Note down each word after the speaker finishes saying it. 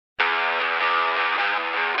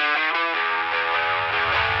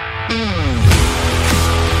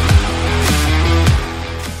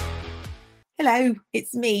Hello,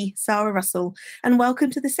 it's me, Sarah Russell, and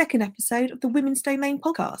welcome to the second episode of the Women's Domain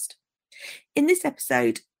podcast. In this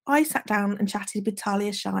episode, I sat down and chatted with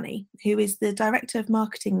Talia Shani, who is the Director of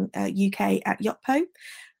Marketing UK at Yotpo.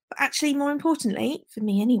 But actually, more importantly, for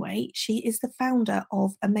me anyway, she is the founder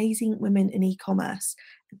of Amazing Women in E-commerce,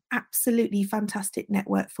 an absolutely fantastic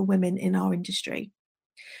network for women in our industry.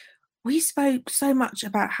 We spoke so much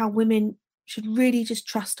about how women should really just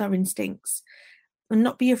trust our instincts and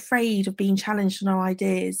not be afraid of being challenged on our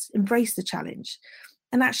ideas, embrace the challenge.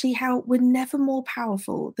 And actually how we're never more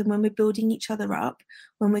powerful than when we're building each other up,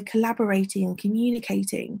 when we're collaborating and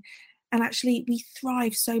communicating. And actually we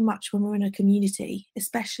thrive so much when we're in a community,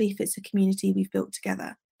 especially if it's a community we've built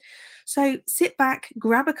together. So sit back,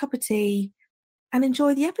 grab a cup of tea and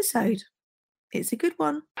enjoy the episode. It's a good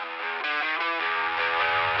one.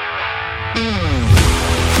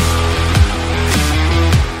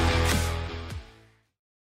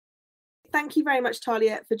 Thank you very much,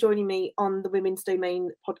 Talia, for joining me on the Women's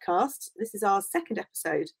Domain podcast. This is our second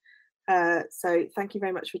episode. So thank you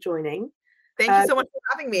very much for joining. Thank you so much for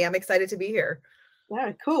having me. I'm excited to be here.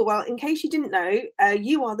 Yeah, cool. Well, in case you didn't know,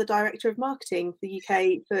 you are the Director of Marketing for the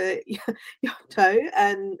UK for Yotpo,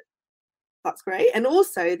 and that's great. And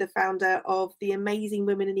also the founder of the Amazing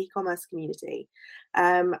Women in E-commerce community.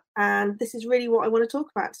 And this is really what I want to talk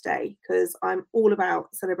about today, because I'm all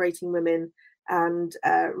about celebrating women and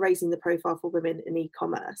raising the profile for women in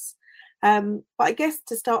e-commerce. But I guess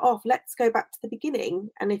to start off, let's go back to the beginning.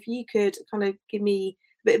 And if you could kind of give me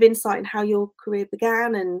a bit of insight in how your career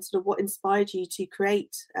began and sort of what inspired you to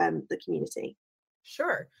create the community.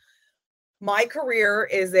 Sure. My career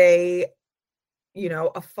is it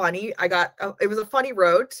was a funny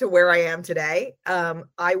road to where I am today.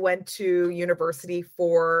 I went to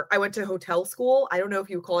hotel school. I don't know if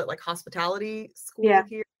you call it like hospitality school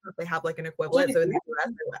here, if they have like an equivalent. So in the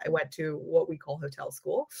US, I went to what we call hotel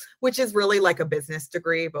school, which is really like a business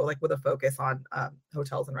degree, but like with a focus on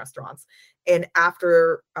hotels and restaurants. And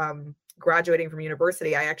after graduating from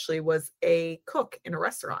university, I actually was a cook in a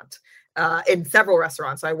restaurant, in several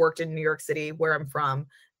restaurants. I worked in New York City, where I'm from,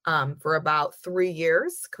 for about 3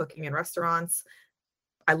 years, cooking in restaurants.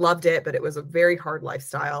 I loved it, but it was a very hard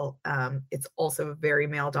lifestyle. It's also a very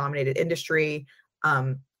male-dominated industry.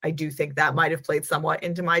 I do think that might have played somewhat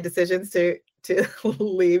into my decisions to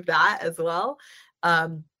leave that as well.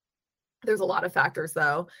 There's a lot of factors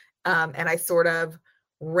though. And I sort of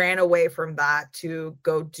ran away from that to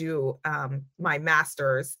go do my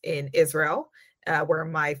master's in Israel, where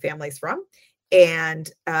my family's from. And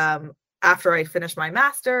after I finished my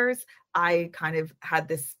master's, I kind of had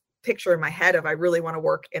this picture in my head of I really want to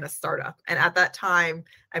work in a startup. And at that time,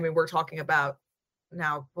 I mean, we're talking about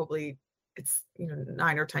now probably it's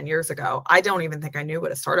 9 or 10 years ago. I don't even think I knew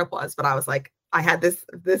what a startup was, but I was like, I had this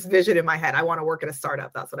vision in my head. I want to work at a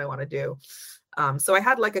startup. That's what I want to do. So I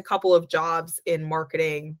had like a couple of jobs in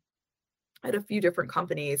marketing at a few different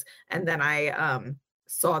companies. And then I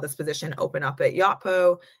saw this position open up at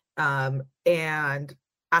Yotpo. And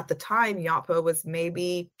at the time, Yotpo was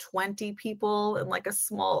maybe 20 people in like a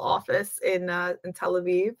small office in Tel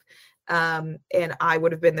Aviv. And I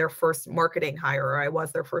would have been their first marketing hire, or I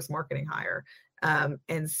was their first marketing hire.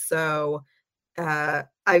 And so, I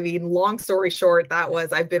mean, long story short,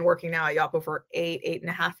 I've been working now at Yotpo for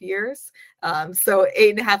 8.5 years. So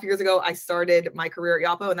 8.5 years ago, I started my career at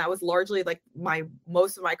Yotpo, and that was largely like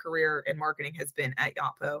most of my career in marketing has been at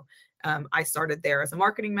Yotpo. I started there as a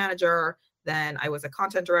marketing manager. Then I was a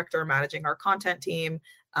content director managing our content team.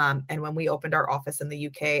 And when we opened our office in the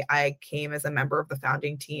UK, I came as a member of the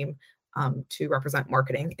founding team to represent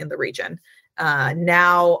marketing in the region.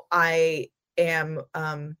 Now I am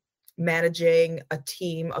managing a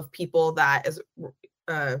team of people that is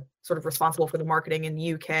sort of responsible for the marketing in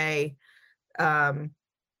the UK,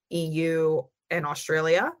 EU, and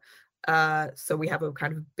Australia. So we have a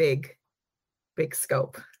kind of big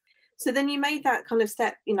scope. So then you made that kind of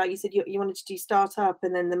step, you said you wanted to do startup,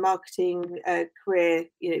 and then the marketing career,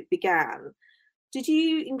 began. Did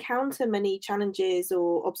you encounter many challenges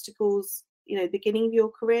or obstacles, beginning of your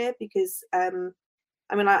career? Because,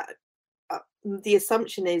 the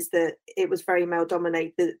assumption is that it was very male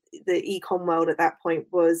dominated. The e-com world at that point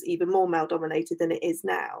was even more male dominated than it is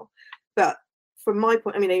now. But from my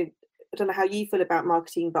point, I don't know how you feel about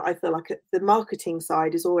marketing, but I feel like the marketing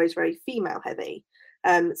side is always very female heavy.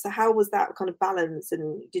 So how was that kind of balance,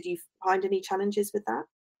 and did you find any challenges with that?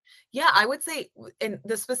 Yeah, I would say in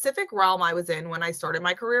the specific realm I was in when I started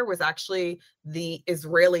my career was actually the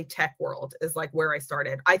Israeli tech world is like where I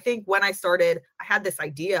started. I think when I started, I had this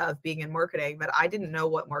idea of being in marketing, but I didn't know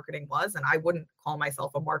what marketing was, and I wouldn't call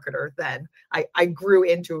myself a marketer then. I grew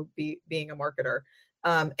into being a marketer.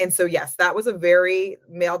 And so, yes, that was a very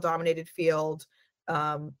male dominated field.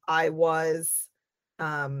 I was,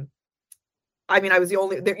 I mean, I was the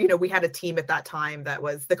only, we had a team at that time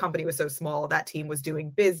the company was so small. That team was doing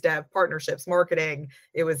biz dev, partnerships, marketing.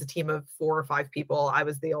 It was a team of 4 or 5 people. I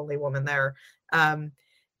was the only woman there.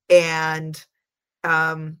 And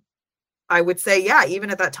I would say, yeah, even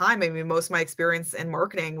at that time, I mean, most of my experience in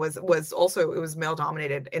marketing was also, it was male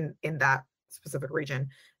dominated in that specific region.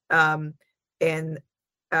 And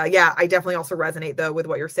yeah, I definitely also resonate though with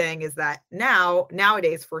what you're saying is that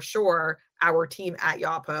nowadays, for sure, our team at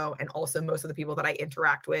Yapo and also most of the people that I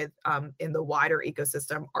interact with in the wider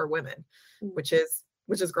ecosystem are women, which is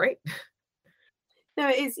great. No,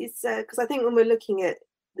 it is. It's because I think when we're looking at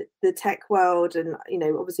the tech world, and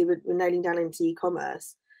obviously we're nailing down into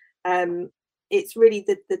e-commerce, it's really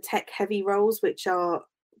the tech heavy roles which are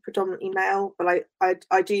predominantly male. But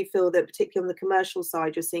I do feel that particularly on the commercial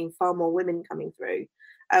side, you're seeing far more women coming through,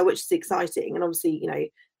 which is exciting. And obviously,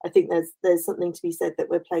 I think there's something to be said that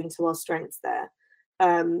we're playing to our strengths there.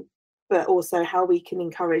 But also how we can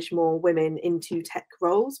encourage more women into tech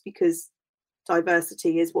roles, because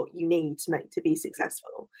diversity is what you need to be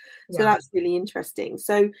successful. So that's really interesting.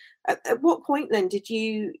 So at what point then did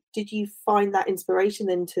you find that inspiration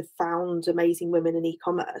then to found Amazing Women in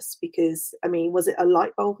E-commerce? Because I mean, was it a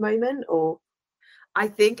light bulb moment? Or I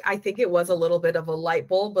think it was a little bit of a light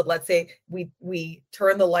bulb, but let's say we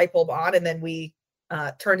turned the light bulb on and then we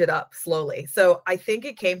turned it up slowly. So I think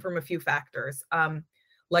it came from a few factors.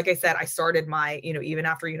 Like I said, I started my, even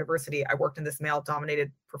after university, I worked in this male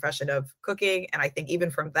dominated profession of cooking. And I think even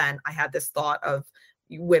from then, I had this thought of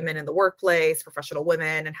women in the workplace, professional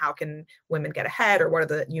women, and how can women get ahead, or what are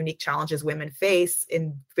the unique challenges women face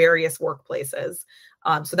in various workplaces.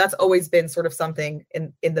 So that's always been sort of something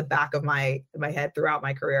in the back of my head throughout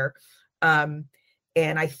my career. And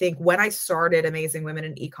I think when I started Amazing Women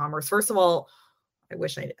in E-commerce, first of all,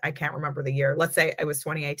 I can't remember the year. Let's say it was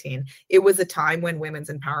 2018. It was a time when women's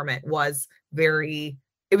empowerment was it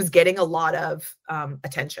was getting a lot of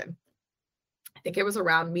attention. I think it was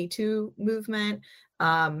around Me Too movement.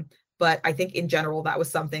 But I think in general, that was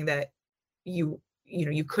something that you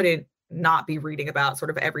couldn't not be reading about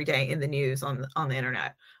sort of every day in the news on the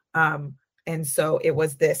internet. And so it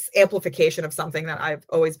was this amplification of something that I've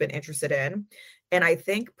always been interested in. And I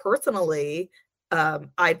think personally,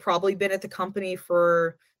 I'd probably been at the company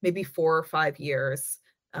for maybe 4 or 5 years.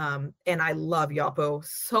 And I love Yapo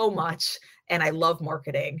so much, and I love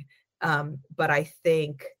marketing. But I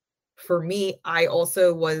think for me, I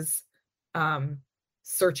also was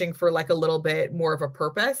searching for like a little bit more of a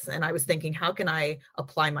purpose. And I was thinking, how can I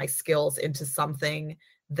apply my skills into something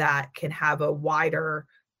that can have a wider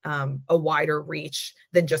reach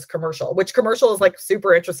than just commercial, which commercial is like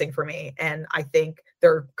super interesting for me. And I think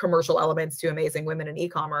there are commercial elements to Amazing Women in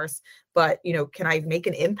E-commerce, but can I make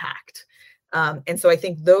an impact? And so I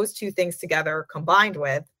think those two things together, combined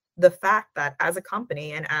with the fact that as a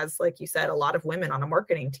company, and as, like you said, a lot of women on a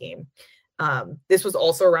marketing team, this was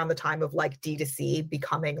also around the time of like D2C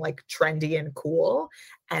becoming like trendy and cool.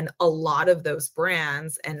 And a lot of those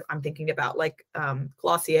brands, and I'm thinking about like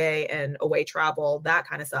Glossier and Away Travel, that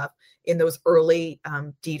kind of stuff, in those early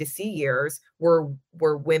D2C years were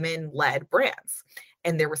women-led brands.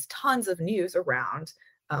 And there was tons of news around,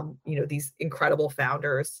 these incredible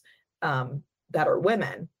founders that are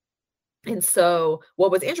women. And so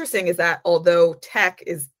what was interesting is that although tech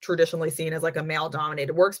is traditionally seen as like a male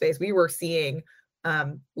dominated workspace, we were seeing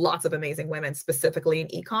lots of amazing women, specifically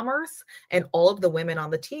in e-commerce. And all of the women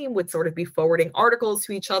on the team would sort of be forwarding articles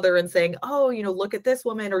to each other and saying, oh, look at this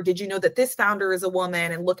woman, or did you know that this founder is a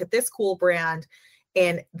woman, and look at this cool brand.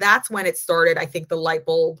 And that's when it started. I think the light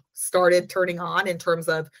bulb started turning on in terms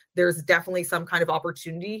of there's definitely some kind of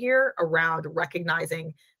opportunity here around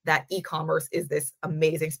recognizing that e-commerce is this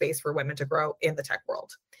amazing space for women to grow in the tech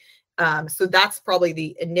world. So that's probably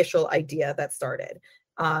the initial idea that started.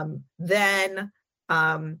 Then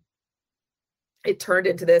it turned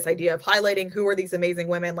into this idea of highlighting who are these amazing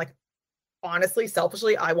women. Like, honestly,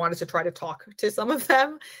 selfishly, I wanted to try to talk to some of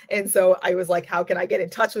them. And so I was like, how can I get in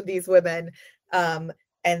touch with these women? And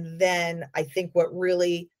then I think what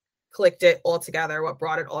really clicked it all together, what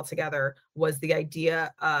brought it all together, was the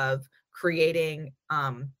idea of creating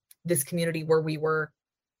this community where we were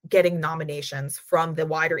getting nominations from the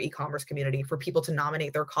wider e-commerce community for people to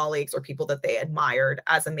nominate their colleagues or people that they admired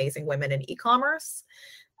as amazing women in e-commerce.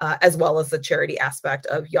 as well as the charity aspect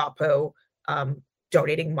of Yapo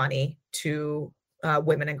donating money to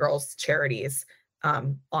women and girls charities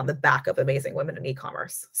on the back of Amazing Women in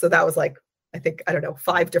E-commerce. So that was like, I think, I don't know,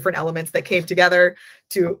 5 different elements that came together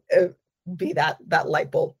to be that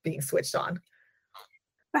light bulb being switched on.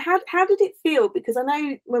 But how did it feel? Because I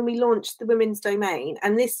know when we launched the Women's Domain,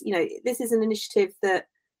 and this, this is an initiative that,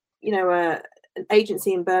 an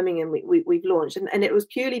agency in Birmingham we've launched, and it was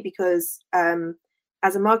purely because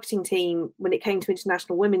as a marketing team, when it came to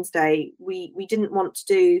International Women's Day, we didn't want to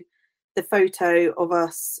do the photo of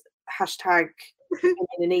us hashtag in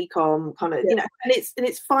an e-com kind of, and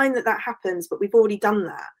it's fine that happens, but we've already done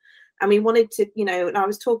that. And we wanted to, and I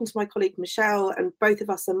was talking to my colleague Michelle, and both of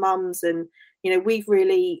us are mums, and we've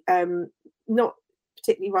really not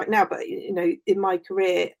particularly right now, but in my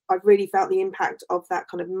career, I've really felt the impact of that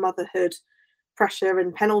kind of motherhood pressure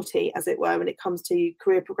and penalty, as it were, when it comes to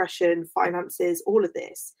career progression, finances, all of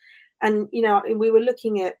this. And we were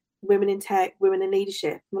looking at women in tech, women in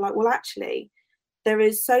leadership, and we're like, well, actually, there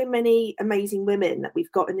is so many amazing women that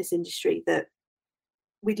we've got in this industry that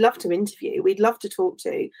we'd love to interview, we'd love to talk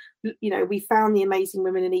to. We found the Amazing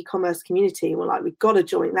Women in E-commerce community, and we're like, we've got to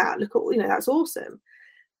join that. Look at, that's awesome.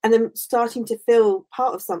 And then starting to feel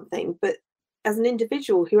part of something. But as an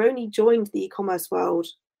individual who only joined the e-commerce world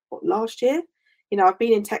last year, I've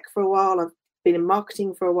been in tech for a while, I've been in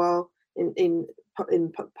marketing for a while, in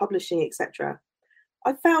publishing, etc.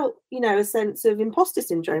 I felt, a sense of imposter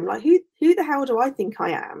syndrome. Like, who the hell do I think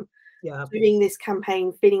I am? Yeah. Doing this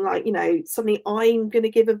campaign, feeling like, suddenly I'm going to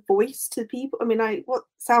give a voice to people. I mean, what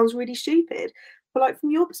sounds really stupid, but like, from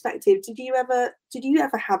your perspective, did you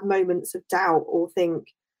ever have moments of doubt or think,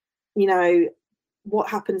 what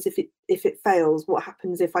happens if it fails? What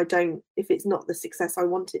happens if it's not the success I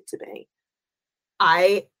want it to be?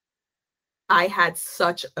 I had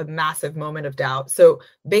such a massive moment of doubt. So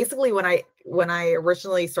basically, when I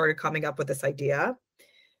originally started coming up with this idea,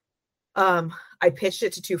 I pitched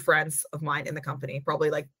it to 2 friends of mine in the company, probably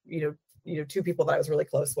like, 2 people that I was really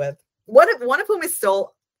close with. One of whom is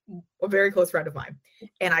still a very close friend of mine.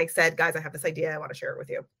 And I said, guys, I have this idea. I want to share it with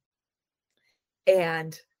you.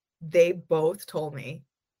 And they both told me,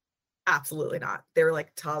 absolutely not. They were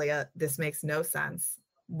like, Talia, this makes no sense.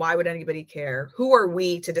 Why would anybody care? Who are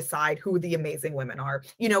we to decide who the amazing women are?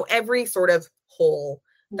 Every sort of hole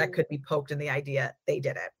that could be poked in the idea, they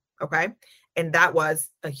did it. Okay. And that was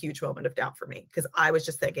a huge moment of doubt for me, because I was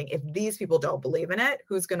just thinking, if these people don't believe in it,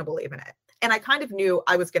 who's going to believe in it? And I kind of knew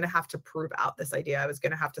I was going to have to prove out this idea. I was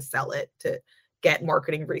going to have to sell it to get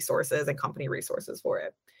marketing resources and company resources for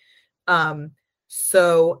it.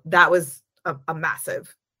 So that was a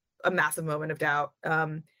massive moment of doubt.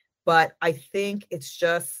 But I think it's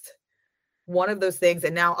just one of those things.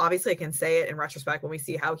 And now obviously I can say it in retrospect when we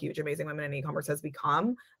see how huge Amazing Women in E-commerce has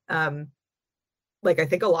become. Like, I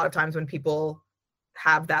think a lot of times when people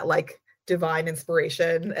have that like divine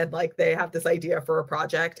inspiration and like they have this idea for a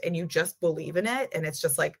project and you just believe in it, and it's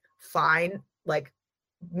just like, fine, like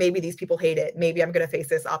maybe these people hate it, maybe I'm going to face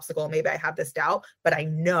this obstacle, maybe I have this doubt, but I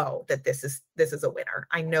know that this is a winner.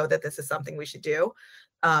 I know that this is something we should do.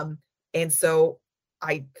 And so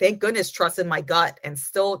I, thank goodness, trusted my gut and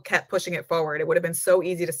still kept pushing it forward. It would have been so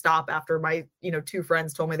easy to stop after my, 2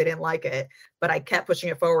 friends told me they didn't like it, but I kept pushing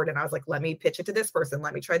it forward. And I was like, let me pitch it to this person.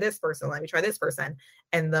 Let me try this person. Let me try this person.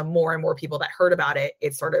 And the more and more people that heard about it,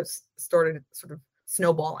 it started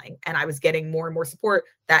snowballing. And I was getting more and more support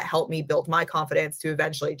that helped me build my confidence to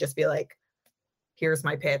eventually just be like, here's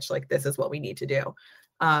my pitch. Like, this is what we need to do.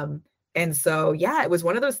 And so, yeah, it was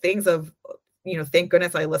one of those things of, thank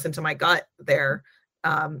goodness I listened to my gut there.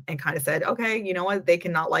 And kind of said, okay, you know what, they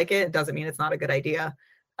cannot like it. It doesn't mean it's not a good idea.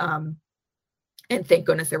 And thank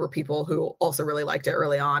goodness there were people who also really liked it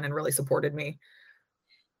early on and really supported me.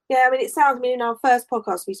 Yeah, I mean, in our first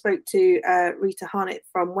podcast, we spoke to Rita Harnett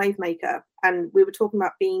from Wavemaker, and we were talking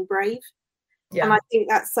about being brave. Yeah. And I think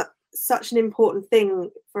that's such an important thing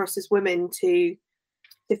for us as women to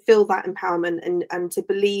feel that empowerment and to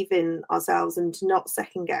believe in ourselves and to not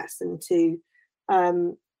second guess and to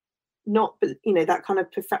not, that kind of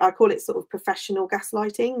I call it sort of professional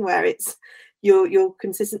gaslighting, where it's you're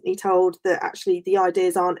consistently told that actually the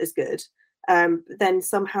ideas aren't as good, then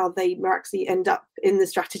somehow they actually end up in the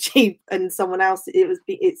strategy and it's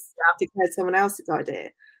declared someone else's idea.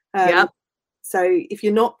 So if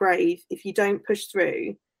you're not brave, if you don't push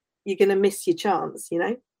through, you're going to miss your chance.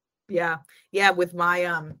 Yeah. With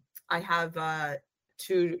my I have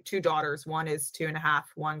two daughters. One is 2.5,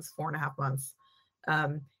 one's 4.5 months.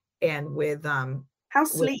 And with how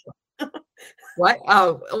sweet. What?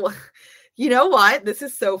 Oh, you know what? This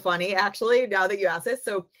is so funny, actually, now that you ask this.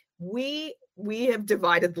 So we we have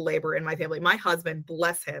divided the labor in my family. My husband,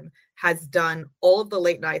 bless him, has done all of the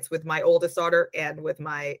late nights with my oldest daughter and with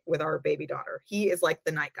our baby daughter. He is like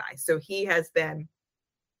the night guy. So he has been,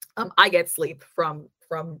 I get sleep from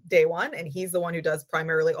day one, and he's the one who does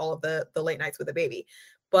primarily all of the late nights with the baby.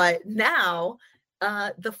 But now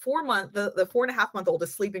the 4.5-month-old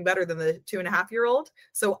is sleeping better than the 2.5-year-old.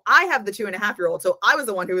 So I have the 2.5-year-old. So I was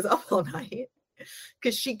the one who was up all night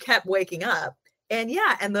because she kept waking up. And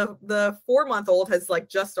yeah, and the 4-month-old has like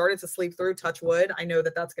just started to sleep through, touch wood. I know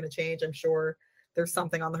that that's going to change. I'm sure there's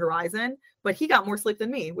something on the horizon, but he got more sleep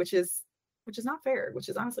than me, which is not fair, which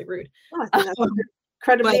is honestly rude. Oh, I think that's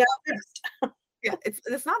incredibly honest. Yeah,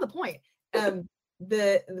 it's not the point.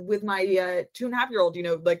 With my 2.5-year-old, you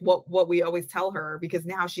know, like what we always tell her, because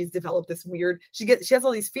now she's developed this weird, she has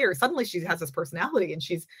all these fears. Suddenly she has this personality, and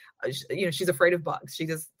she's she's afraid of bugs. She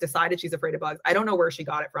just decided she's afraid of bugs. I don't know where she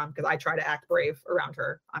got it from, because I try to act brave around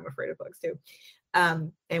her. I'm afraid of bugs too.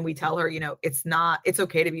 And we tell her, you know, it's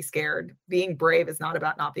okay to be scared. Being brave is not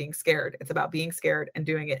about not being scared. It's about being scared and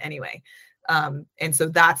doing it anyway. And so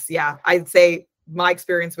that's, I'd say my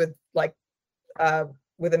experience with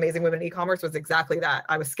with Amazing Women in E-commerce was exactly that.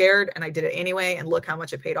 I was scared and I did it anyway, and look how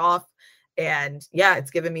much it paid off. And yeah,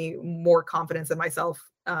 it's given me more confidence in myself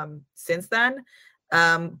since then.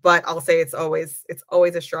 But I'll say it's always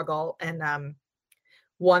a struggle. And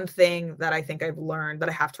one thing that I think I've learned that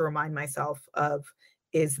I have to remind myself of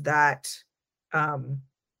is that a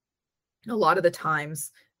lot of the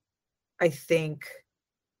times I think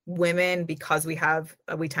women, because we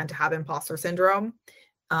tend to have imposter syndrome,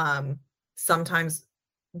 sometimes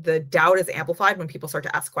the doubt is amplified when people start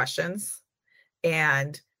to ask questions,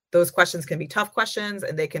 and those questions can be tough questions,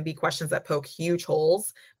 and they can be questions that poke huge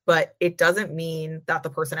holes, but it doesn't mean that the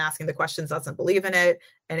person asking the questions doesn't believe in it.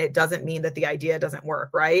 And it doesn't mean that the idea doesn't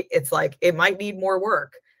work, right? It's like, it might need more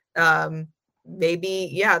work.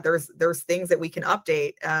 Maybe, there's things that we can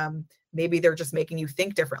update. Maybe they're just making you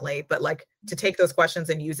think differently, but like, to take those questions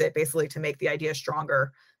and use it basically to make the idea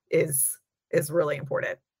stronger is really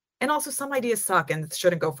important. And also, some ideas suck and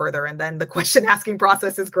shouldn't go further. And then the question asking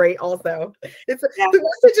process is great also. The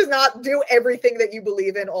message is not do everything that you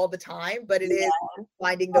believe in all the time, but it is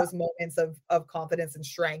finding those moments of confidence and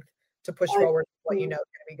strength to push forward what you know is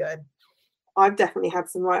going to be good. I've definitely had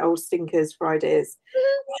some right old stinkers for ideas.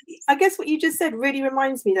 I guess what you just said really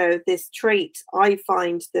reminds me, though, of this trait I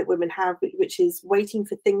find that women have, which is waiting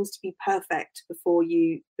for things to be perfect before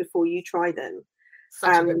you try them.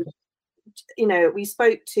 Such a good point. You know, we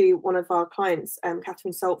spoke to one of our clients,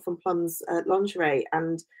 Catherine Salt from Plum's Lingerie,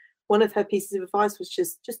 and one of her pieces of advice was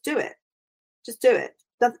just do it. Just do it.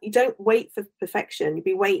 You don't wait for perfection. You'll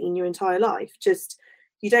be waiting your entire life.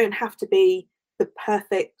 You don't have to be the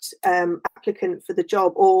perfect applicant for the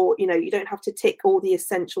job, or you don't have to tick all the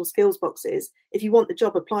essential skills boxes. If you want the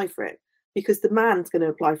job, apply for it, because the man's going to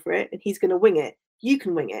apply for it and he's going to wing it. You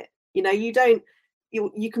can wing it.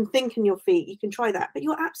 You can think in your feet, you can try that, but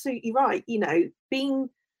you're absolutely right. Being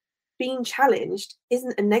challenged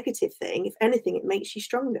isn't a negative thing. If anything, it makes you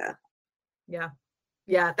stronger. Yeah,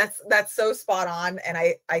 that's so spot on. And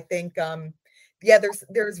I think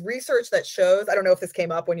there's research that shows, I don't know if this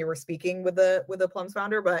came up when you were speaking with the Plum's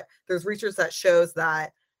founder, but there's research that shows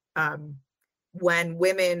that when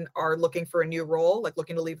women are looking for a new role, like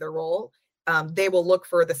looking to leave their role, they will look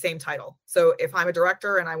for the same title. So if I'm a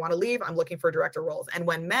director and I want to leave, I'm looking for director roles. And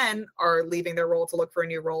when men are leaving their role to look for a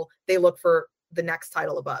new role, they look for the next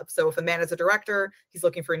title above. So if a man is a director, he's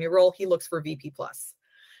looking for a new role, he looks for VP plus.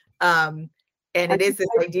 And it is this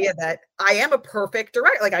idea that I am a perfect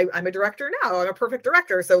director. Like I'm a director now, I'm a perfect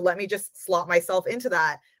director. So let me just slot myself into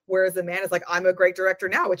that. Whereas the man is like, I'm a great director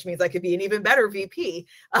now, which means I could be an even better VP.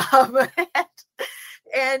 And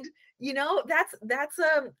that's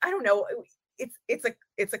I don't know.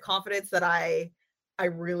 It's a confidence that I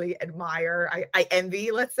really admire. I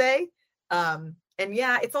envy, let's say. And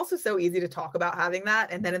yeah, it's also so easy to talk about having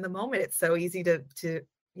that. And then in the moment, it's so easy to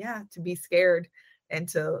be scared and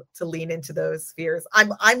to lean into those fears.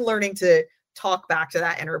 I'm learning to talk back to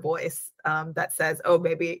that inner voice that says, oh,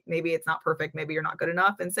 maybe it's not perfect. Maybe you're not good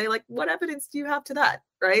enough, and say, like, what evidence do you have to that?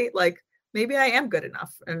 Right? Like, maybe I am good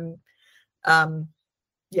enough. And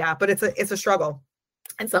but it's a struggle,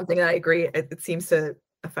 and something that I agree, it seems to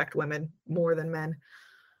affect women more than men.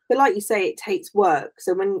 But like you say, it takes work.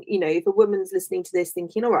 So when, if a woman's listening to this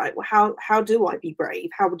thinking, all right, well, how do I be brave?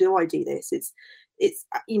 How do I do this? It's it's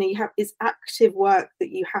active work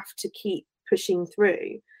that you have to keep pushing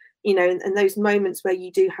through, and those moments where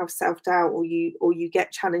you do have self-doubt, or you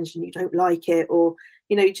get challenged and you don't like it, or,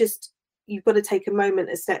 you've got to take a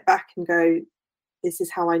moment, a step back and go, this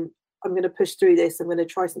is how I I'm going to push through this. I'm going to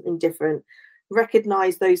try something different.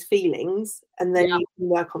 Recognize those feelings, and then you can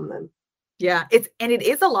work on them. Yeah, it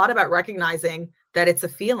is a lot about recognizing that it's a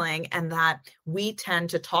feeling, and that we tend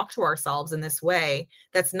to talk to ourselves in this way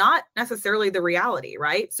that's not necessarily the reality,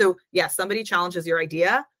 right? So yes, somebody challenges your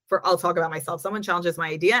idea. I'll talk about myself. Someone challenges my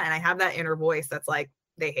idea, and I have that inner voice that's like,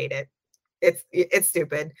 they hate it. It's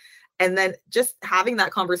stupid. And then just having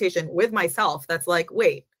that conversation with myself that's like,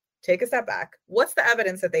 wait, take a step back. What's the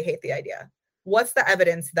evidence that they hate the idea? What's the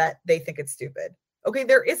evidence that they think it's stupid? Okay,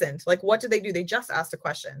 there isn't. Like, what did they do? They just asked a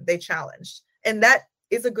question. They challenged. And that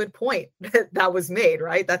is a good point that was made,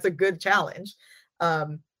 right? That's a good challenge.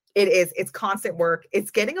 It's constant work.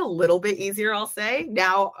 It's getting a little bit easier, I'll say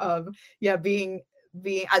now, being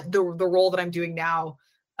the role that I'm doing now,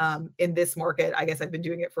 in this market. I guess I've been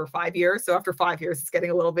doing it for 5 years. So after 5 years, it's getting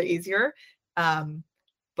a little bit easier.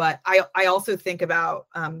 But I also think about,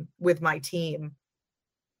 with my team,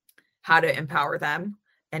 how to empower them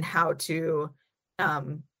and how to,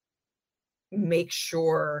 make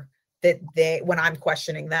sure that when I'm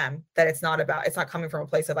questioning them, that it's not coming from a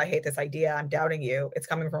place of, I hate this idea, I'm doubting you. It's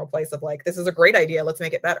coming from a place of like, this is a great idea, let's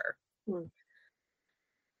make it better.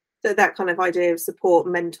 So that kind of idea of support,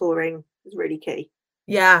 mentoring is really key.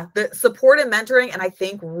 Yeah, the support and mentoring. And I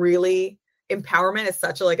think really empowerment is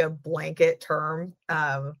such a blanket term,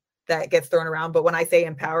 that gets thrown around. But when I say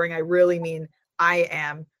empowering, I really mean I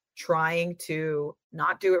am trying to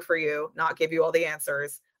not do it for you, not give you all the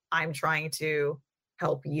answers. I'm trying to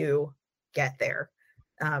help you get there.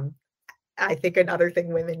 I think another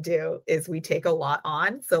thing women do is we take a lot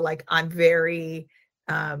on. So like, I'm very,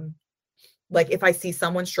 like if I see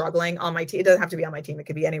someone struggling on my team, it doesn't have to be on my team. It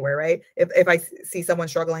could be anywhere, right? If I see someone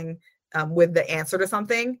struggling, with the answer to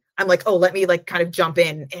something, I'm like, oh, let me like kind of jump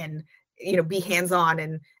in and, be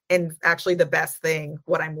hands-on. And actually the best thing,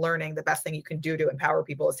 what I'm learning, the best thing you can do to empower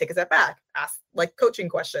people is take a step back, ask like coaching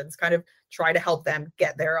questions, kind of try to help them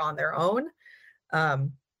get there on their own.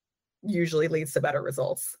 Usually leads to better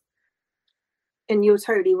results. And you're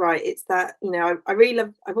totally right. It's that,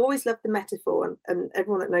 I've always loved the metaphor, and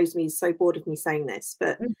everyone that knows me is so bored of me saying this,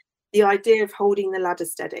 but the idea of holding the ladder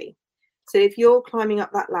steady. So if you're climbing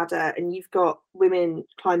up that ladder and you've got women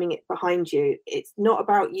climbing it behind you, it's not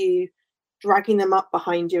about you dragging them up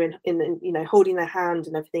behind you and holding their hand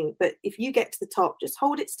and everything. But if you get to the top, just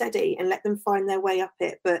hold it steady and let them find their way up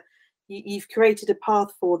it. But you've created a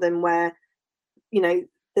path for them where,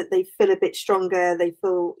 that they feel a bit stronger. They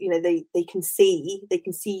feel, they can see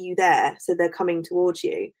you there. So they're coming towards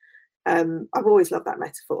you. I've always loved that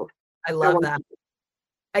metaphor. I love that.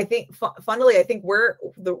 I think funnily, I think where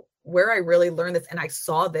I really learned this, and I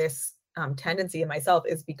saw this tendency in myself,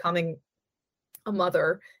 is becoming a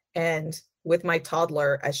mother. And with my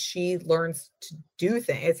toddler, as she learns to do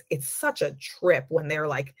things, it's such a trip when they're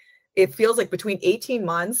like, it feels like between 18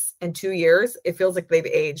 months and 2 years, it feels like they've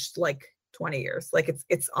aged like 20 years. Like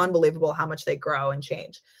it's unbelievable how much they grow and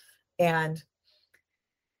change. And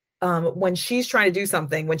when she's trying to do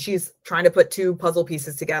something, when she's trying to put 2 puzzle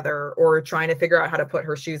pieces together or trying to figure out how to put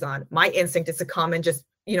her shoes on, my instinct is to come and just,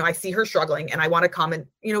 I see her struggling and I want to come and,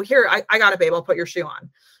 here, I got it, babe, I'll put your shoe on.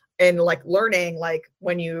 And like learning, like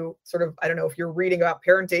when you sort of, I don't know if you're reading about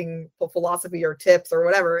parenting philosophy or tips or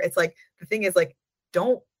whatever, it's like, the thing is like,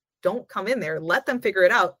 don't come in there, let them figure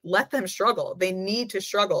it out, let them struggle. They need to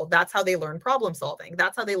struggle. That's how they learn problem solving.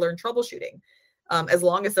 That's how they learn troubleshooting. As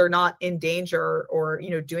long as they're not in danger or,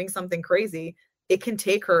 doing something crazy, it can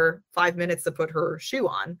take her 5 minutes to put her shoe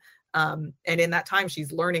on. And in that time,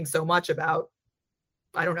 she's learning so much about,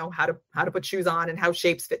 I don't know, how to put shoes on and how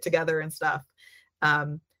shapes fit together and stuff.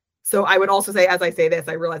 So I would also say, as I say this,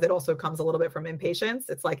 I realize it also comes a little bit from impatience.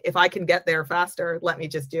 It's like, if I can get there faster, let me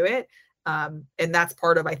just do it. And that's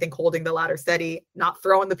part of, I think, holding the ladder steady, not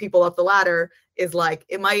throwing the people up the ladder, is like,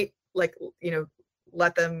 it might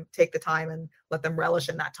let them take the time and let them relish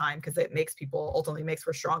in that time, because it ultimately makes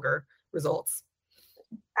for stronger results.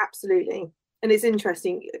 Absolutely. And it's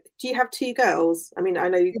interesting. Do you have 2 girls? I mean, I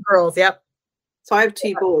know 2 girls. Yep. So I have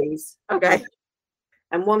 2 boys. Okay.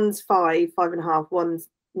 And one's 5 and a half, one's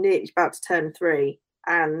nearly about to turn 3.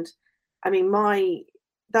 And I mean,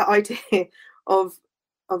 that idea of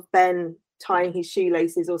Ben tying his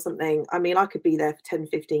shoelaces or something, I mean, I could be there for 10,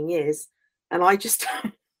 15 years. And I just,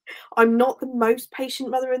 I'm not the most patient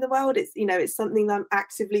mother in the world. It's, it's something that I'm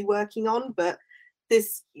actively working on, but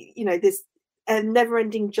this, this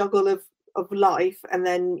never-ending juggle of life. And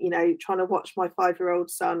then, trying to watch my 5-year-old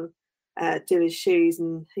son do his shoes,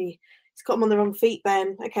 and he's got them on the wrong feet,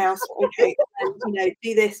 Ben. Okay, and,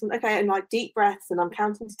 do this, and okay, and like deep breaths, and I'm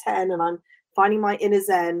counting to 10, and I'm finding my inner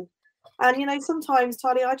zen. And, you know, sometimes,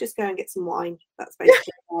 Talia, I just go and get some wine. That's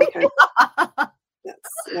basically what I go.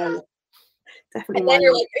 That's definitely. And then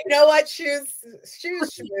you're like, you know what? Shoes. You're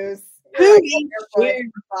Who like, needs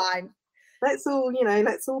shoes? Fine. Let's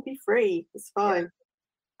all be free. It's fine. Yeah.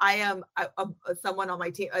 I am someone on my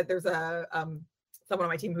team. There's a someone on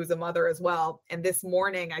my team who's a mother as well. And this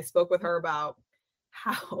morning I spoke with her about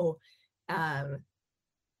how I'm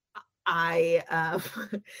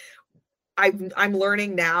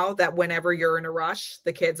learning now that whenever you're in a rush,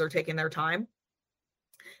 the kids are taking their time.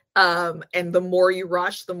 And the more you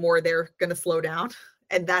rush, the more they're going to slow down.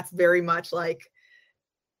 And that's very much like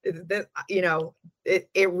that, you know,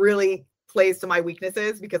 it really plays to my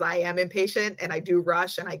weaknesses because I am impatient and I do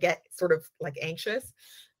rush and I get sort of like anxious.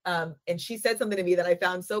 And she said something to me that I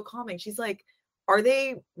found so calming. She's like, are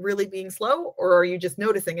they really being slow or are you just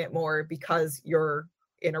noticing it more because you're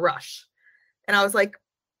in a rush? And I was like,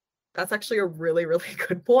 that's actually a really, really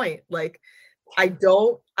good point. Like,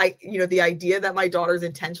 the idea that my daughter's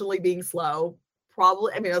intentionally being slow,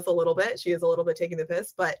 probably, I mean, that's a little bit, she is a little bit taking the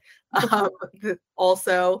piss, but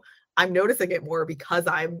also I'm noticing it more because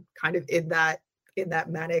I'm kind of in that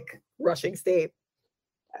manic rushing state.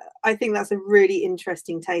 I think that's a really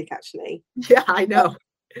interesting take, actually. Yeah, I know.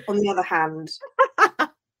 On the other hand,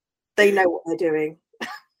 they know what they're doing.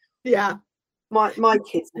 Yeah. My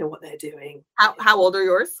kids know what they're doing. How old are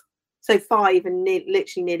yours? So 5 and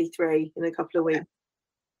literally nearly 3 in a couple of weeks.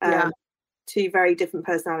 Yeah. 2 very different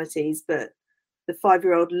personalities, but the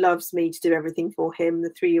 5-year-old loves me to do everything for him. The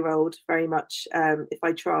 3-year-old very much, if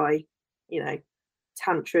I try, you know,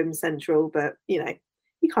 tantrum central, but you know,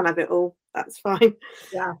 you can't have it all. That's fine.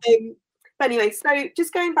 Yeah. But anyway, so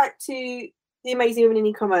just going back to the Amazing Women in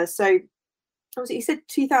E-commerce. So obviously you said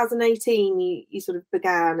 2018 you sort of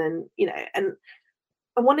began, and you know, and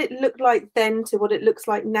what it looked like then to what it looks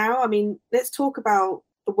like now. I mean, let's talk about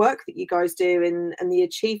the work that you guys do and the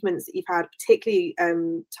achievements that you've had, particularly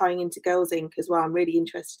tying into Girls Inc. as well. I'm really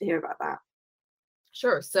interested to hear about that.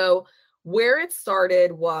 Sure. So where it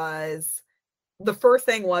started was, the first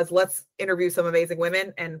thing was, let's interview some amazing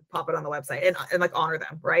women and pop it on the website and like honor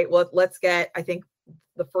them, right? Well, I think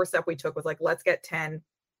the first step we took was like, let's get 10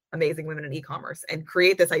 amazing women in e-commerce and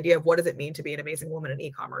create this idea of what does it mean to be an amazing woman in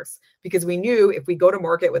e-commerce? Because we knew if we go to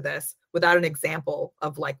market with this without an example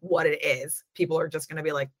of like what it is, people are just going to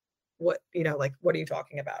be like, what, you know, like, what are you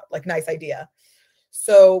talking about? Like, nice idea.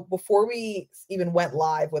 So before we even went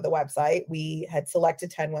live with the website, we had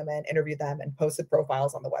selected 10 women, interviewed them, and posted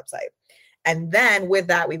profiles on the website. And then with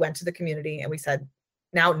that, we went to the community and we said,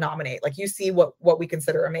 now nominate. Like, you see what we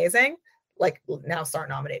consider amazing, like now start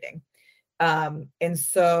nominating. And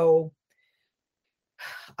so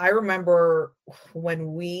I remember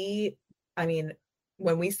when we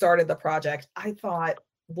started the project, I thought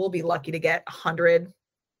we'll be lucky to get 100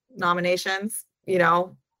 nominations, you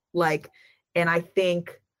know, like, and I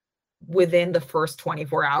think within the first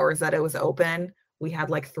 24 hours that it was open, we had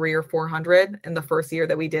like 300 or 400 in the first year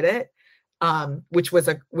that we did it, which was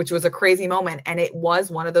a crazy moment. And it was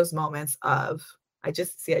one of those moments of, I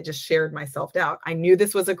just shared my self-doubt. I knew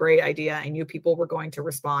this was a great idea. I knew people were going to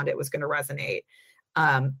respond. It was going to resonate.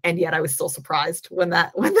 And yet I was still surprised when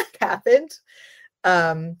that happened.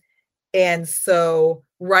 And so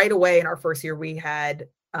right away in our first year, we had,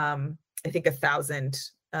 I think 1,000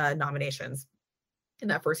 nominations in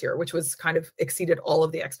that first year, which was kind of exceeded all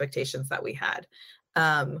of the expectations that we had.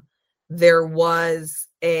 There was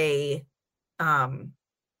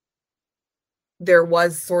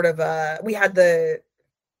sort of let me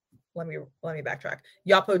backtrack.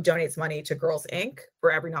 Yapo donates money to Girls Inc.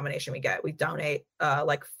 for every nomination we get. We donate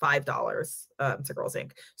like $5 to Girls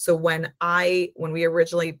Inc. So when we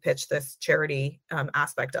originally pitched this charity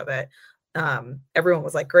aspect of it, everyone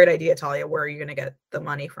was like, great idea, Talia, where are you going to get the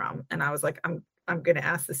money from? And I was like, I'm going to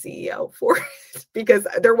ask the CEO for it because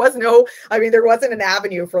there wasn't an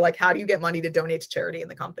avenue for like, how do you get money to donate to charity in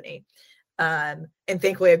the company? And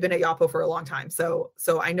thankfully I've been at Yapo for a long time. So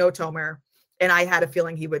I know Tomer, and I had a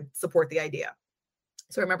feeling he would support the idea.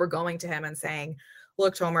 So I remember going to him and saying,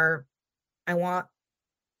 look, Tomer, I want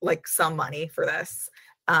like some money for this.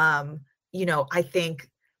 You know, I think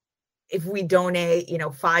if we donate, you know,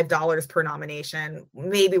 $5 per nomination,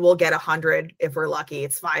 maybe we'll get 100. If we're lucky,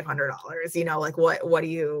 it's $500, you know, like what do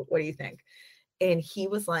you think? And he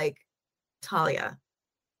was like, Talia,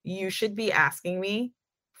 you should be asking me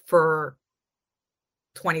for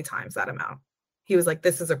 20 times that amount. He was like,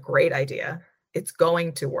 this is a great idea. It's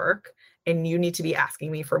going to work. And you need to be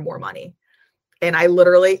asking me for more money. And I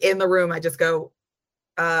literally in the room, I just go,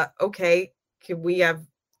 okay, can we have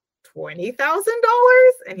 $20,000?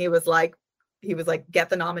 And he was like, get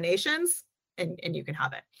the nominations and you can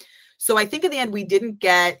have it. So I think in the end, we didn't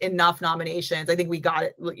get enough nominations. I think we got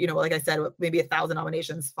it, you know, like I said, maybe 1,000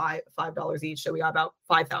 nominations, $5 each. So we got about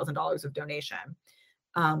 $5,000 of donation.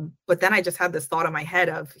 But then I just had this thought in my head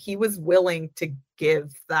of, he was willing to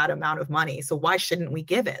give that amount of money. So why shouldn't we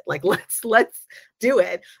give it? Like, let's do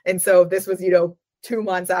it. And so this was, you know, 2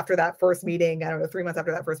 months after that first meeting, I don't know, 3 months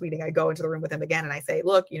after that first meeting, I go into the room with him again and I say,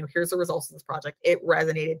 look, you know, here's the results of this project. It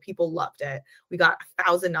resonated. People loved it. We got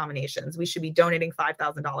 1,000 nominations. We should be donating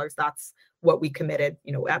 $5,000. That's what we committed,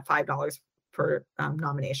 you know, at $5 per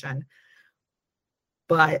nomination.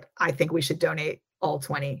 But I think we should donate all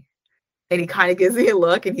 20. And he kind of gives me a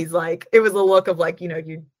look and he's like, it was a look of like, you know,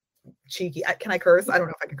 you cheeky. Can I curse? I don't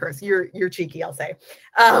know if I can curse. You're cheeky, I'll say.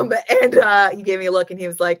 And he gave me a look and he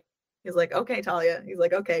was like, okay, Talia. He's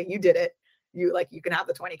like, okay, you did it. You can have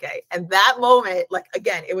the 20K. And that moment, like,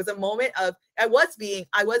 again, it was a moment of, I was being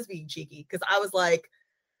cheeky because I was like,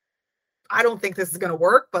 I don't think this is going to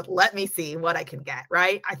work, but let me see what I can get.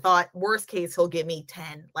 Right. I thought worst case, he'll give me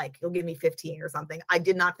 10, like he'll give me 15 or something. I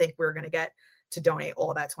did not think we were going to get to donate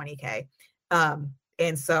all that 20K.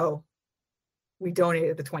 And so we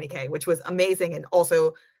donated the 20K, which was amazing. And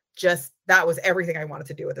also just, that was everything I wanted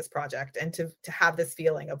to do with this project. And to have this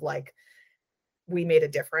feeling of like, we made a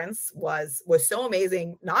difference was so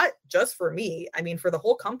amazing, not just for me. I mean, for the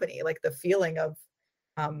whole company, like the feeling of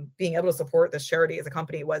being able to support this charity as a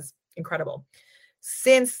company was incredible.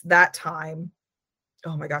 Since that time,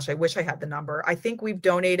 oh my gosh, I wish I had the number. I think we've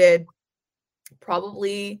donated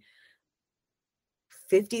probably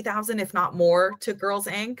 50,000, if not more, to Girls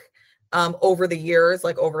Inc. Over the years,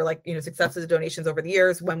 successive donations over the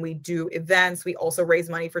years. When we do events, we also raise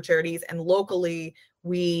money for charities. And locally,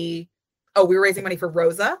 we're raising money for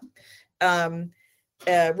Rosa, Rosa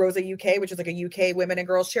UK, which is like a UK women and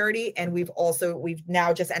girls charity. And we've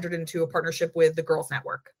now just entered into a partnership with the Girls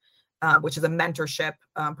Network, which is a mentorship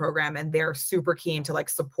program. And they're super keen to like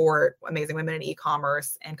support amazing women in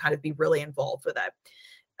e-commerce and kind of be really involved with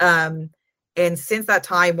it. And since that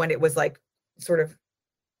time, when it was like sort of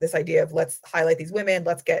this idea of let's highlight these women,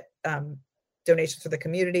 let's get donations for the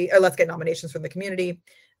community, or let's get nominations from the community.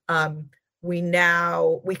 We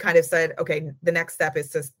kind of said, okay, the next step is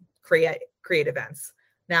to create events.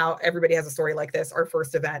 Now everybody has a story like this. Our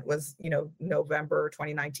first event was, November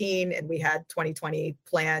 2019, and we had 2020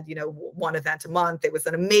 planned, one event a month. It was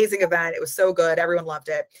an amazing event. It was so good. Everyone loved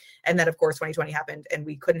it. And then of course, 2020 happened and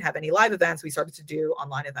we couldn't have any live events. We started to do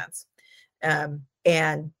online events.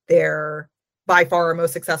 And they're by far our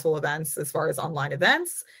most successful events as far as online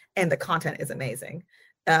events, and the content is amazing.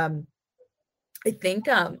 I think,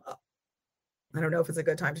 I don't know if it's a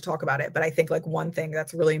good time to talk about it, but I think like one thing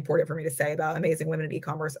that's really important for me to say about amazing women in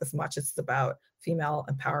e-commerce, as much as it's about female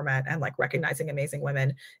empowerment and like recognizing amazing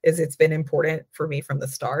women, is it's been important for me from the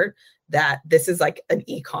start that this is like an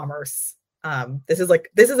e-commerce, this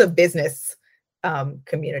is a business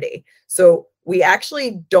community. So we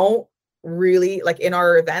actually don't really, like in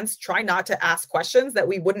our events, try not to ask questions that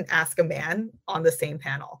we wouldn't ask a man on the same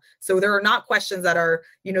panel. So there are not questions that are,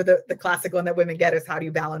 the classic one that women get is, how do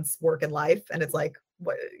you balance work and life? And it's like,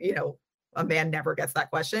 what, a man never gets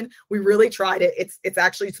that question. We really tried it. It's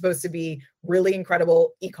actually supposed to be really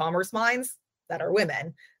incredible e-commerce minds that are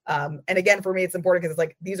women. And again, for me, it's important because it's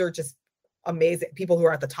like, these are just amazing people who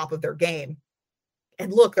are at the top of their game.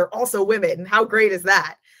 And look, they're also women. How great is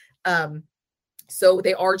that? So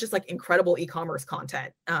they are just like incredible e-commerce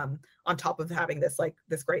content on top of having this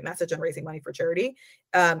great message and raising money for charity.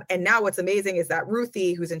 And now what's amazing is that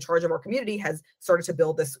Ruthie, who's in charge of our community, has started to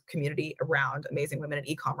build this community around amazing women in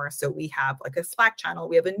e-commerce. So we have like a Slack channel,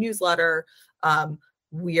 we have a newsletter.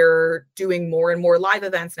 We're doing more and more live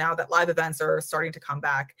events now that live events are starting to come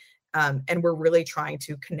back. And we're really trying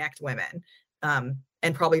to connect women.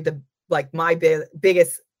 And probably my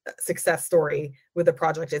biggest success story with the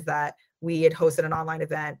project is that we had hosted an online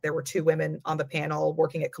event. There were 2 women on the panel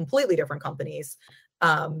working at completely different companies.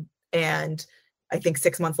 And I think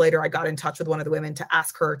 6 months later, I got in touch with one of the women to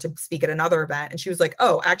ask her to speak at another event. And she was like,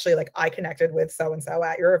 oh, actually, like I connected with so-and-so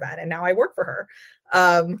at your event and now I work for her.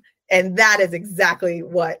 And that is exactly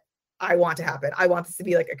what I want to happen. I want this to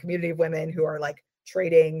be like a community of women who are like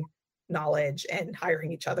trading knowledge and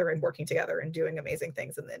hiring each other and working together and doing amazing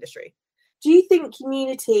things in the industry. Do you think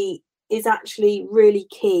community is actually really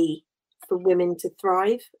key for women to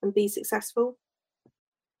thrive and be successful?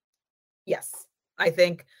 Yes, I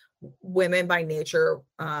think women by nature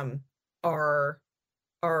are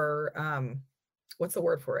what's the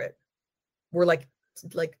word for it? We're like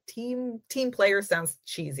team players. Sounds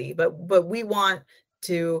cheesy, but we want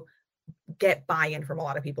to get buy-in from a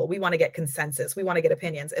lot of people. We want to get consensus. We want to get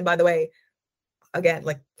opinions. And by the way, again,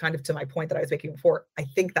 like kind of to my point that I was making before, I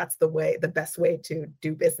think that's the best way to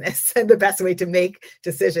do business and the best way to make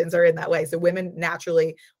decisions are in that way. So women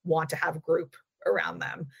naturally want to have a group around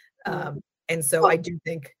them. And so I do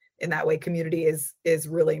think in that way, community is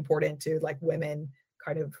really important to like women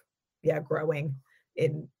kind of, growing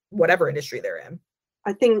in whatever industry they're in.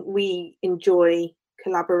 I think we enjoy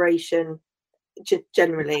collaboration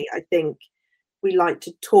generally. I think we like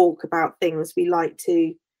to talk about things. We like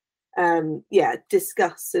to,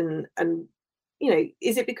 discuss and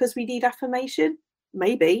is it because we need affirmation?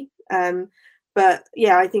 Maybe. But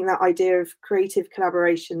yeah, I think that idea of creative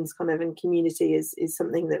collaborations kind of in community is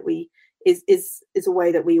something that is a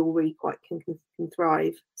way that we all really quite can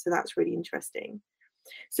thrive. So that's really interesting.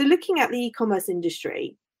 So looking at the e-commerce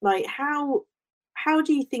industry, like how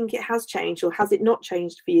do you think it has changed, or has it not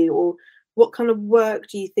changed for you, or what kind of work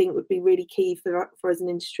do you think would be really key for as an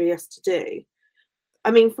industry us to do? I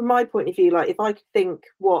mean, from my point of view, like if I could think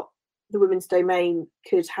what the women's domain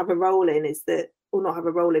could have a role in is that, or not have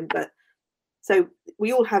a role in, but so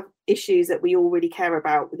we all have issues that we all really care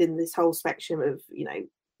about within this whole spectrum of,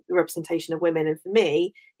 the representation of women. And for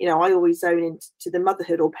me, I always zone into the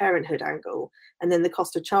motherhood or parenthood angle, and then the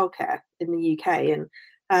cost of childcare in the UK,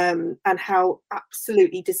 and how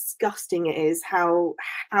absolutely disgusting it is, how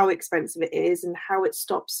expensive it is, and how it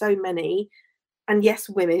stops so many. And yes,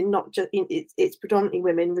 women, not just it's predominantly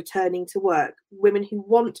women returning to work, women who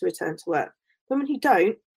want to return to work, women who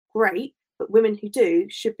don't, great, but women who do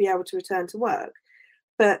should be able to return to work.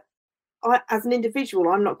 But as an individual,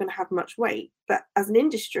 I'm not going to have much weight. But as an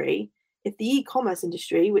industry, if the e-commerce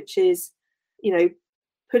industry, which is,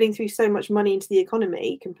 putting through so much money into the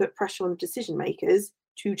economy, can put pressure on decision makers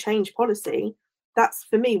to change policy, that's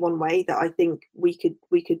for me one way that I think we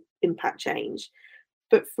could impact change.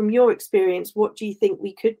 But from your experience, what do you think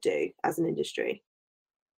we could do as an industry?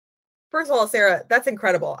 First of all, Sarah, that's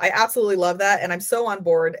incredible. I absolutely love that. And I'm so on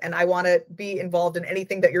board, and I want to be involved in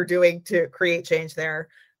anything that you're doing to create change there.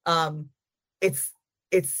 It's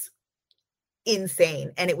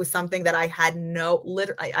insane. And it was something that I had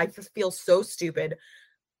I just feel so stupid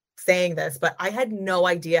saying this, but I had no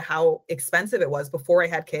idea how expensive it was before I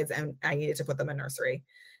had kids and I needed to put them in nursery.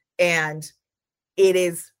 And it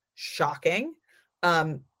is shocking.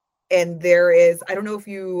 And there is, I don't know if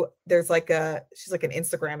there's she's like an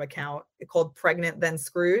Instagram account called Pregnant Then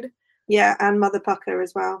Screwed. Yeah. And Mother Pucker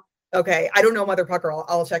as well. Okay. I don't know Mother Pucker.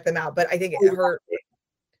 I'll check them out, but I think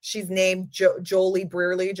she's named Joelle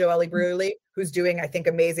Brewerly, who's doing, I think,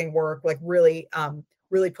 amazing work, like really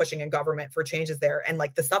pushing in government for changes there. And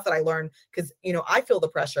like the stuff that I learned, because, I feel the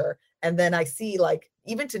pressure, and then I see like,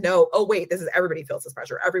 even to know, oh, wait, everybody feels this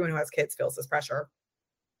pressure. Everyone who has kids feels this pressure.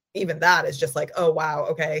 Even that is just like, oh, wow.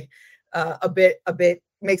 Okay. A bit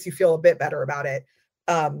makes you feel a bit better about it.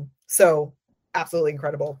 So absolutely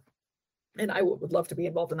incredible. And I would love to be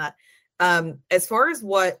involved in that. As far as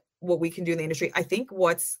what we can do in the industry, I think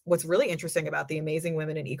what's really interesting about the amazing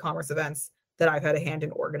women in e-commerce events that I've had a hand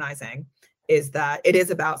in organizing is that it is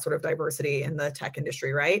about sort of diversity in the tech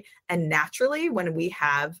industry, right? And naturally, when we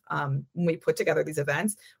put together these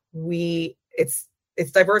events,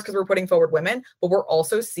 it's diverse because we're putting forward women, but we're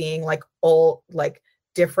also seeing like all like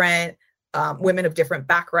different women of different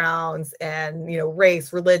backgrounds and,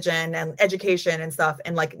 race, religion, and education and stuff.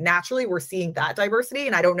 And like, naturally we're seeing that diversity.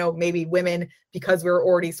 And I don't know, maybe women, because we're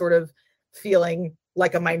already sort of feeling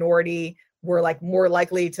like a minority, we're like more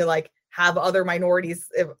likely to like have other minorities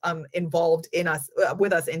involved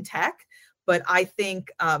with us in tech. But I think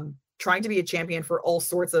trying to be a champion for all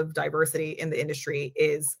sorts of diversity in the industry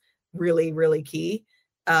is really, really key.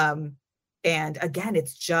 And again,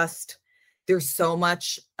 it's just, there's so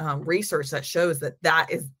much research that shows that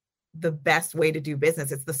is the best way to do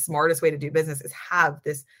business. It's the smartest way to do business, is have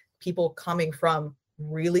this people coming from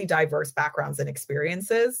really diverse backgrounds and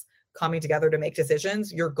experiences coming together to make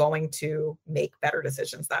decisions. You're going to make better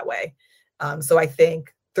decisions that way. So I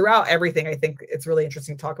think throughout everything, I think it's really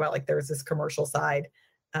interesting to talk about, like, there's this commercial side.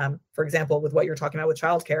 For example, with what you're talking about with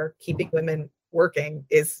childcare, keeping women working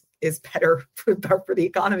is better for the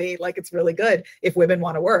economy. Like, it's really good if women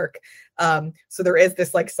want to work. So there is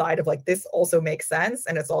this like side of like, this also makes sense.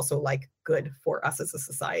 And it's also like good for us as a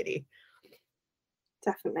society.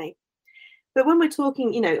 Definitely. But when we're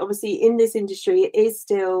talking, obviously in this industry, it is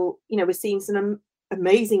still, we're seeing some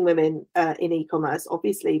amazing women in e-commerce,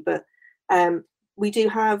 obviously, but we do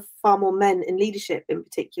have far more men in leadership in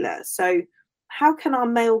particular. So how can our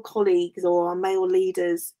male colleagues or our male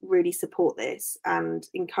leaders really support this and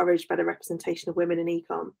encourage better representation of women in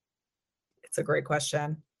e-com? It's a great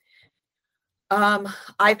question.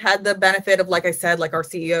 I've had the benefit of, like I said, like our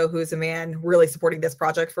CEO, who's a man, really supporting this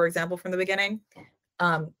project, for example, from the beginning.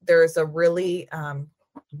 There's a really, oh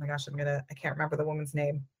my gosh, I can't remember the woman's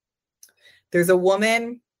name. There's a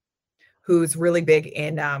woman who's really big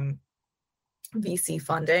in VC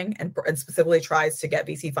funding and specifically tries to get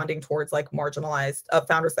VC funding towards like marginalized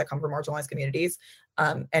founders that come from marginalized communities.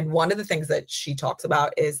 And one of the things that she talks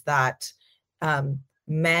about is that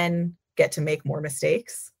men get to make more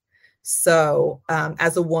mistakes. So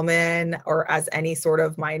as a woman or as any sort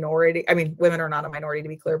of minority, I mean, women are not a minority to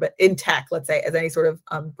be clear, but in tech, let's say, as any sort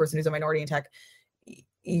of person who's a minority in tech,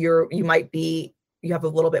 you have a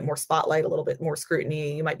little bit more spotlight, a little bit more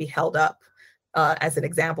scrutiny. You might be held up as an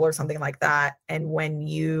example or something like that. And when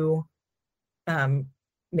you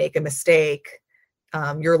make a mistake,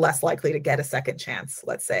 you're less likely to get a second chance,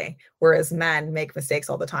 let's say, whereas men make mistakes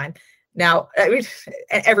all the time. Now, I mean,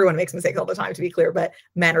 everyone makes mistakes all the time, to be clear, but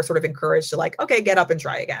men are sort of encouraged to like, okay, get up and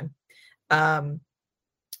try again.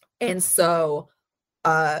 And so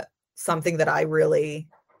something that I really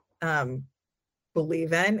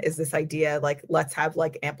believe in is this idea, like, let's have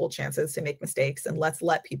like ample chances to make mistakes, and let's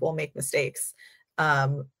let people make mistakes,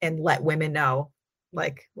 and let women know,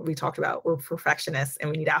 like what we talked about, we're perfectionists and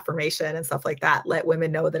we need affirmation and stuff like that. Let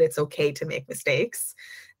women know that it's okay to make mistakes.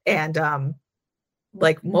 And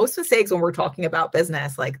like most mistakes when we're talking about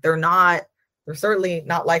business, like they're certainly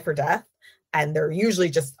not life or death. And they're usually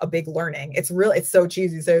just a big learning. It's so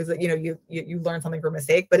cheesy. So it's like, you learn something from a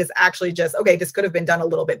mistake, but it's actually just, okay, this could have been done a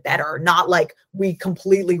little bit better. Not like we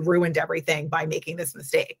completely ruined everything by making this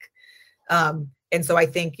mistake. And so I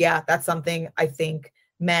think, yeah, that's something I think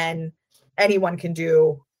anyone can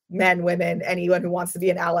do, men, women, anyone who wants to be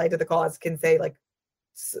an ally to the cause can say, like,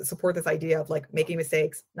 support this idea of like making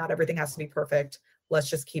mistakes. Not everything has to be perfect. Let's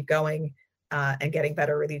just keep going and getting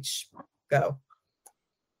better with each go.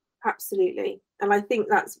 Absolutely. And I think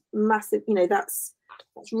that's massive. That's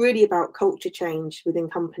really about culture change within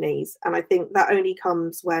companies. And I think that only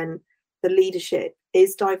comes when the leadership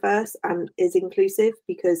is diverse and is inclusive,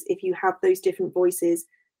 because if you have those different voices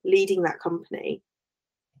leading that company,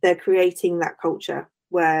 they're creating that culture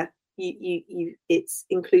where it's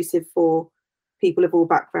inclusive for people of all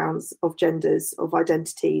backgrounds, of genders, of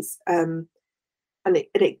identities, and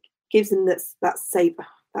it gives them that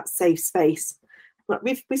safe space.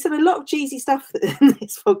 We've said a lot of cheesy stuff in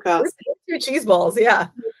this podcast. We're cheese balls, yeah.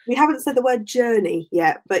 We haven't said the word journey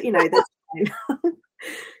yet, but that's fine.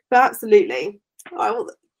 But absolutely.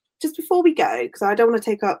 Just before we go, because I don't want to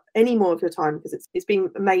take up any more of your time, because it's been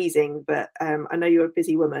amazing, but I know you're a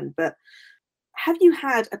busy woman, but have you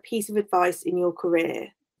had a piece of advice in your career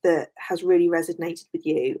that has really resonated with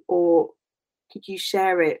you, or could you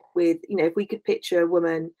share it with, if we could picture a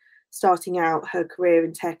woman starting out her career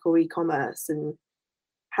in tech or e-commerce and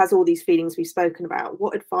has all these feelings we've spoken about,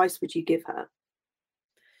 what advice would you give her?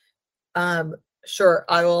 Sure.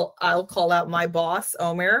 I'll call out my boss,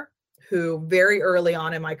 Omer, who very early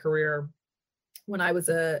on in my career, when I was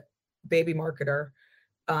a baby marketer,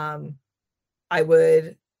 I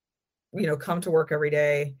would, come to work every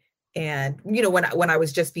day. And, when I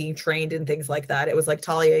was just being trained in things like that, it was like,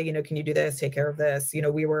 Talia, can you do this? Take care of this.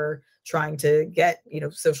 We were trying to get,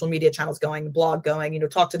 social media channels going, blog going,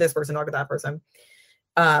 talk to this person, talk to that person.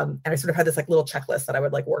 And I sort of had this like little checklist that I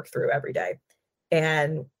would like work through every day.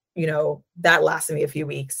 And, that lasted me a few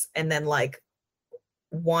weeks. And then like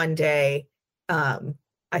one day,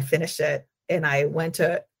 I finished it and I went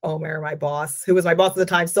to Omer, my boss, who was my boss at the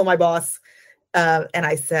time, still my boss. And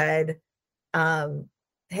I said,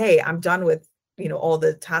 hey, I'm done with, all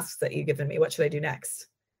the tasks that you've given me. What should I do next?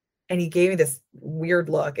 And he gave me this weird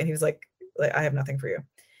look and he was like, I have nothing for you.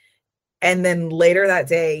 And then later that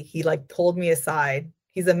day, he like pulled me aside.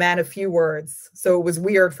 He's a man of few words. So it was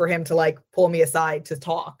weird for him to like pull me aside to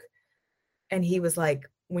talk. And he was like,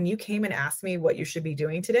 when you came and asked me what you should be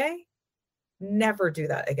doing today, never do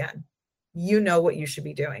that again. You know what you should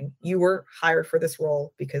be doing. You were hired for this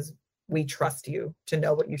role because we trust you to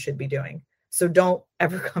know what you should be doing. So don't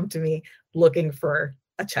ever come to me looking for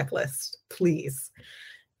a checklist, please.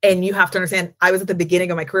 And you have to understand, I was at the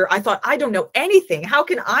beginning of my career. I thought, I don't know anything. How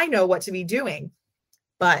can I know what to be doing?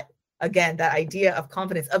 But again, that idea of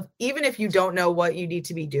confidence, of even if you don't know what you need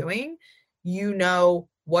to be doing, you know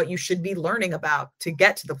what you should be learning about to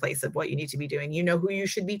get to the place of what you need to be doing. You know who you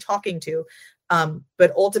should be talking to.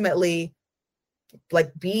 But ultimately,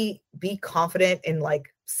 like be confident in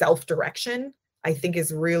like self-direction, I think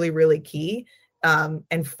is really, really key.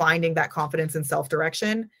 And finding that confidence in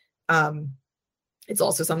self-direction. It's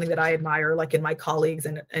also something that I admire, like in my colleagues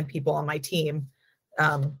and people on my team.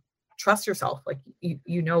 Trust yourself. Like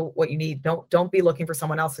you know what you need. Don't be looking for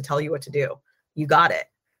someone else to tell you what to do. you got it.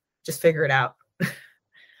 Just figure it out.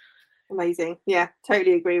 Amazing. Yeah,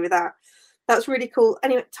 totally agree with that. That's really cool.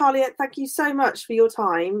 Anyway, Talia, thank you so much for your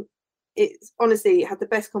time. It's honestly had the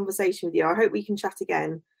best conversation with you. I hope we can chat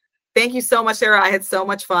again. Thank you so much, Sarah. I had so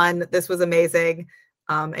much fun. This was amazing.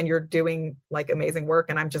 And you're doing like amazing work,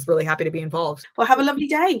 and I'm just really happy to be involved. Well, have a lovely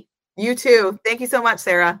day. You too. Thank you so much,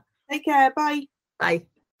 Sarah. Take care. Bye. Bye.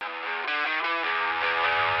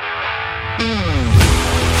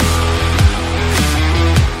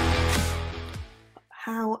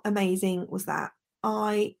 How amazing was that?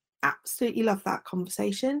 I absolutely love that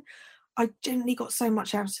conversation. I genuinely got so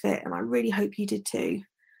much out of it, and I really hope you did too.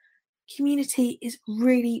 Community is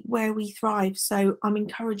really where we thrive. So I'm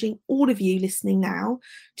encouraging all of you listening now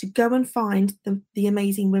to go and find the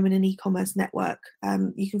amazing Women in E-commerce network.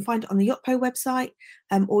 You can find it on the Yotpo website,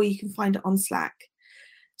 or you can find it on Slack.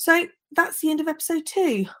 So that's the end of episode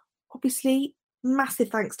 2. Obviously, massive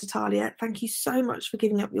thanks to Talia. Thank you so much for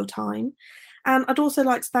giving up your time. And I'd also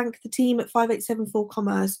like to thank the team at 5874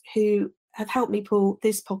 Commerce who have helped me pull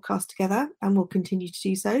this podcast together and will continue to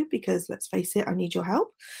do so because, let's face it, I need your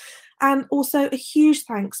help. And also a huge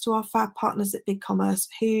thanks to our fab partners at BigCommerce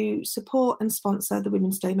who support and sponsor the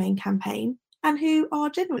Women's Domain campaign and who are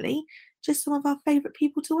generally just some of our favourite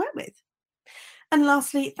people to work with. And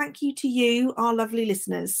lastly, thank you to you, our lovely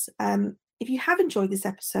listeners. If you have enjoyed this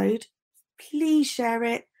episode, please share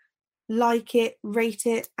it, like it, rate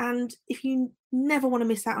it, and if you never want to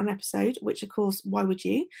miss out on an episode, which of course, why would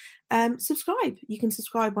you, subscribe. You can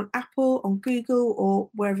subscribe on Apple, on Google, or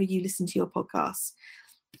wherever you listen to your podcasts.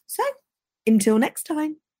 So, until next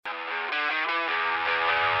time.